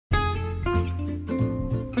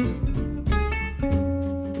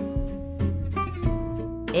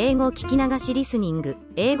英語聞き流しリスニング、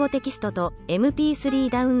英語テキストと MP3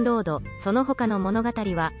 ダウンロード、その他の物語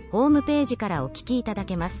はホームページからお聞きいただ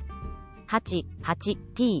けます。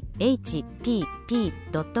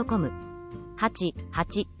88thpp.com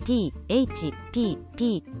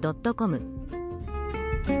 88thpp.com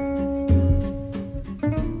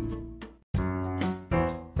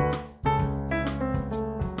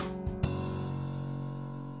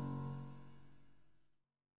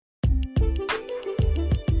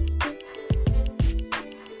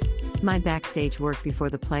My backstage work before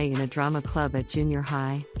the play in a drama club at junior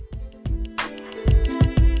high.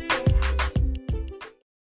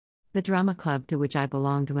 The drama club to which I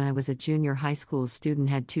belonged when I was a junior high school student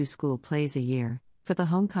had 2 school plays a year, for the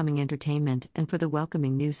homecoming entertainment and for the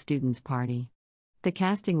welcoming new students party. The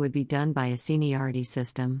casting would be done by a seniority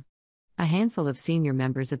system. A handful of senior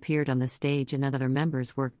members appeared on the stage and other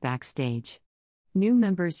members worked backstage. New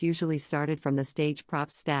members usually started from the stage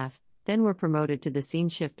props staff, then were promoted to the scene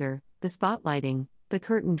shifter, the spotlighting, the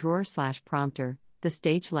curtain drawer/prompter, the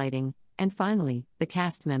stage lighting, and finally, the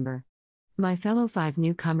cast member. My fellow 5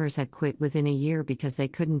 newcomers had quit within a year because they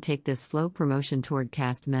couldn't take this slow promotion toward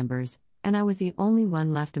cast members, and I was the only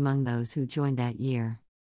one left among those who joined that year.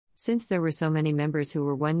 Since there were so many members who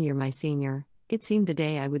were 1 year my senior, it seemed the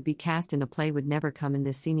day I would be cast in a play would never come in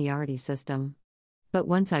this seniority system. But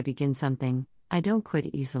once I begin something, I don't quit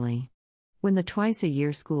easily. When the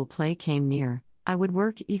twice-a-year school play came near, I would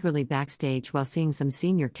work eagerly backstage while seeing some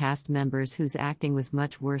senior cast members whose acting was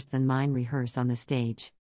much worse than mine rehearse on the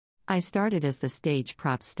stage. I started as the stage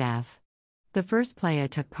prop staff. The first play I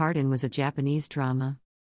took part in was a Japanese drama.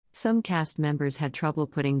 Some cast members had trouble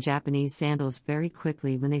putting Japanese sandals very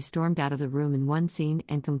quickly when they stormed out of the room in one scene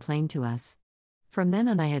and complained to us. From then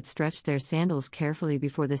on I had stretched their sandals carefully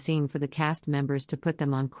before the scene for the cast members to put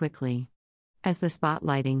them on quickly. As the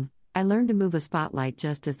spotlighting, I learned to move a spotlight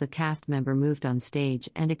just as the cast member moved on stage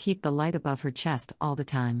and to keep the light above her chest all the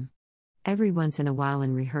time. Every once in a while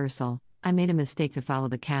in rehearsal, I made a mistake to follow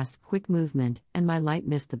the cast's quick movement and my light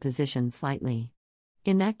missed the position slightly.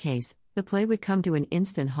 In that case, the play would come to an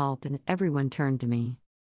instant halt and everyone turned to me.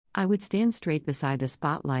 I would stand straight beside the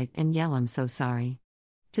spotlight and yell, "I'm so sorry,"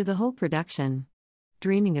 to the whole production.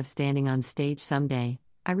 Dreaming of standing on stage someday,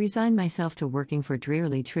 I resigned myself to working for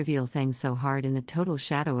drearily trivial things so hard in the total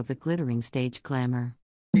shadow of the glittering stage glamour.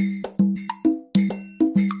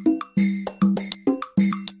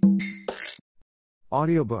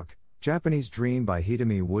 Audiobook, Japanese Dream by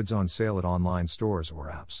Hitomi Woods on sale at online stores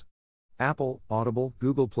or apps. Apple, Audible,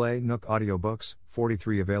 Google Play, Nook Audiobooks,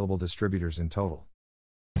 43 available distributors in total.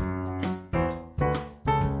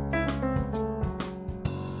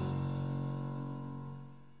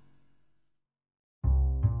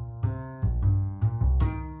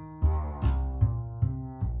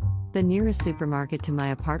 The nearest supermarket to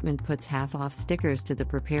my apartment puts half-off stickers to the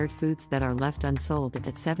prepared foods that are left unsold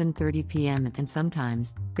at 7:30 p.m. and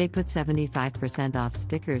sometimes, they put 75% off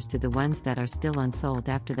stickers to the ones that are still unsold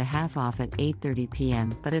after the half-off at 8:30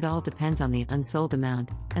 p.m. But it all depends on the unsold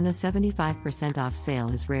amount, and the 75% off sale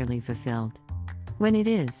is rarely fulfilled. When it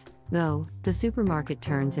is, though, the supermarket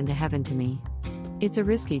turns into heaven to me. It's a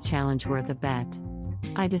risky challenge worth a bet.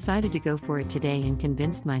 I decided to go for it today and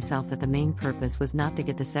convinced myself that the main purpose was not to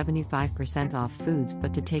get the 75% off foods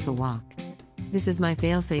but to take a walk. This is my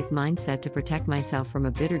fail-safe mindset to protect myself from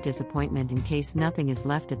a bitter disappointment in case nothing is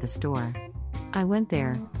left at the store. I went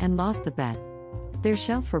there, and lost the bet. Their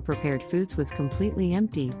shelf for prepared foods was completely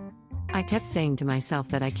empty. I kept saying to myself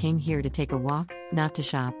that I came here to take a walk, not to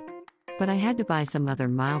shop. But I had to buy some other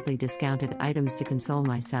mildly discounted items to console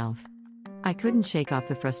myself. I couldn't shake off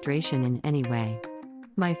the frustration in any way.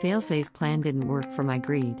 My fail-safe plan didn't work for my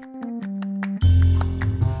greed.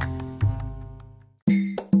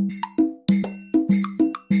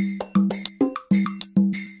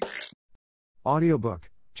 Audiobook,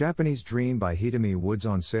 Japanese Dream by Hitomi Woods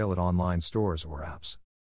on sale at online stores or apps.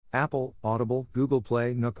 Apple, Audible, Google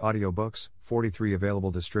Play, Nook Audiobooks, 43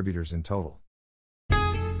 available distributors in total.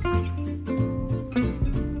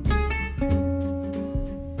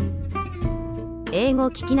 英語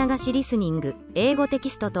聞き流しリスニング、英語テキ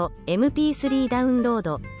ストと MP3 ダウンロー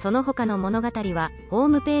ド、その他の物語はホー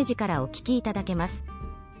ムページからお聞きいただけます。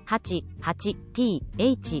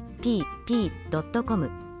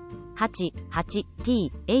88thpp.com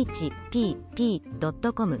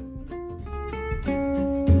 88thpp.com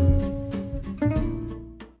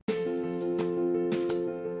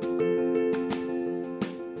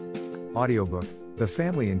Audiobook, The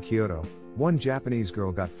Family in Kyoto, One Japanese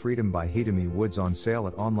Girl Got Freedom by Hitomi Woods on sale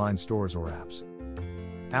at online stores or apps.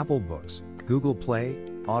 Apple Books, Google Play,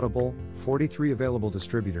 Audible, 43 available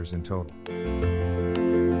distributors in total.